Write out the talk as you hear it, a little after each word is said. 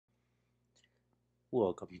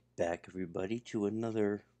Welcome back, everybody, to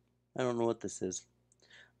another. I don't know what this is.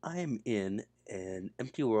 I am in an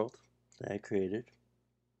empty world that I created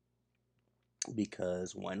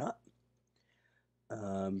because why not?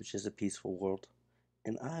 It's just a peaceful world,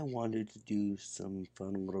 and I wanted to do some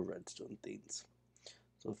fun little redstone things.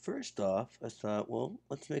 So, first off, I thought, well,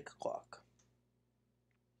 let's make a clock.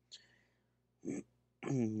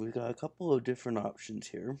 We got a couple of different options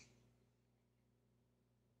here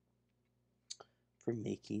for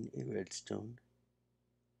making a redstone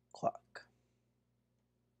clock.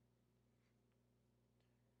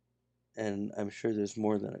 And I'm sure there's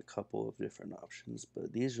more than a couple of different options,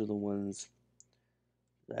 but these are the ones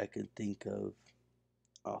that I can think of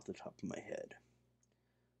off the top of my head.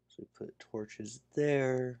 So we put torches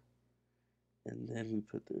there, and then we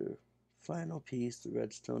put the final piece, the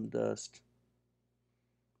redstone dust.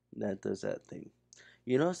 That does that thing.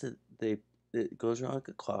 You notice that it goes around like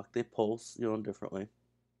a clock. They pulse, differently.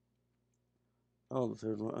 Oh, the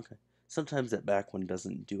third one. Okay. Sometimes that back one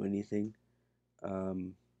doesn't do anything,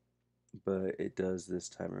 um, but it does this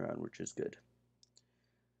time around, which is good.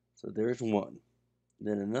 So there's one.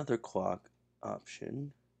 Then another clock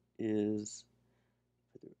option is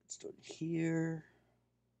put the redstone here.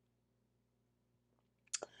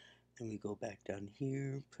 And we go back down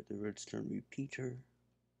here, put the redstone repeater.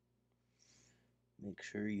 Make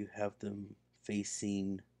sure you have them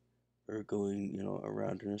facing or going,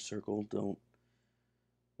 around in a circle. Don't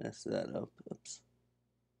mess that up. Oops.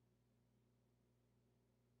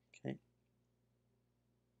 Okay.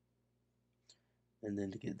 And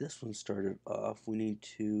then to get this one started off, we need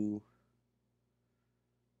to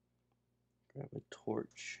grab a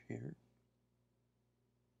torch here.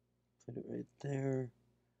 Put it right there.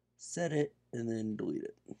 Set it, and then delete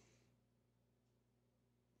it. You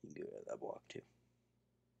can get rid of that block too.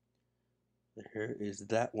 Here is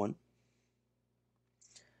that one.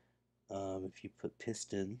 If you put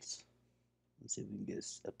pistons, let's see if we can get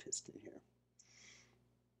a piston here.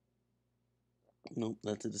 Nope,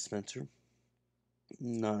 that's a dispenser.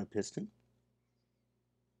 Not a piston.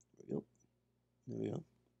 There we go. There we go.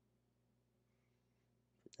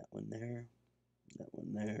 Put that one there. That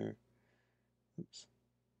one there. Oops.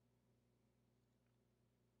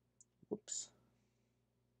 Whoops.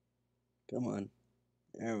 Come on.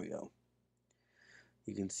 There we go.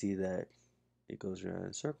 You can see that it goes around in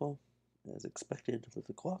a circle as expected with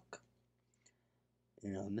the clock.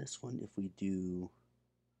 And on this one, if we do,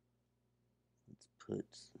 let's put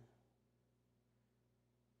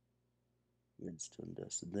redstone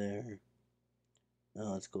dust there.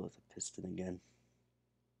 Now let's go with a piston again.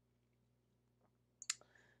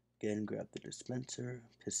 Again, grab the dispenser,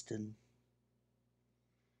 piston.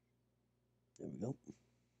 There we go.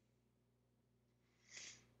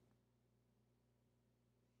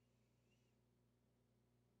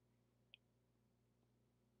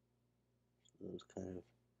 Those kind of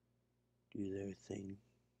do their thing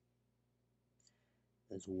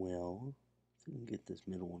as well. So we can get this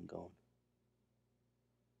middle one going.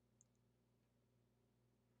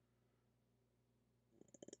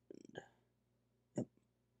 And, yep.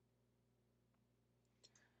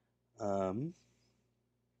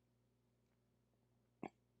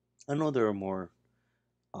 I know there are more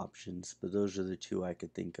options, but those are the two I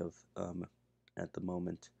could think of at the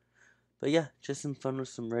moment. But yeah, just some fun with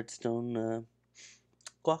some redstone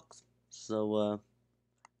clocks. So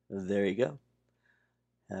there you go.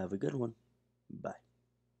 Have a good one. Bye.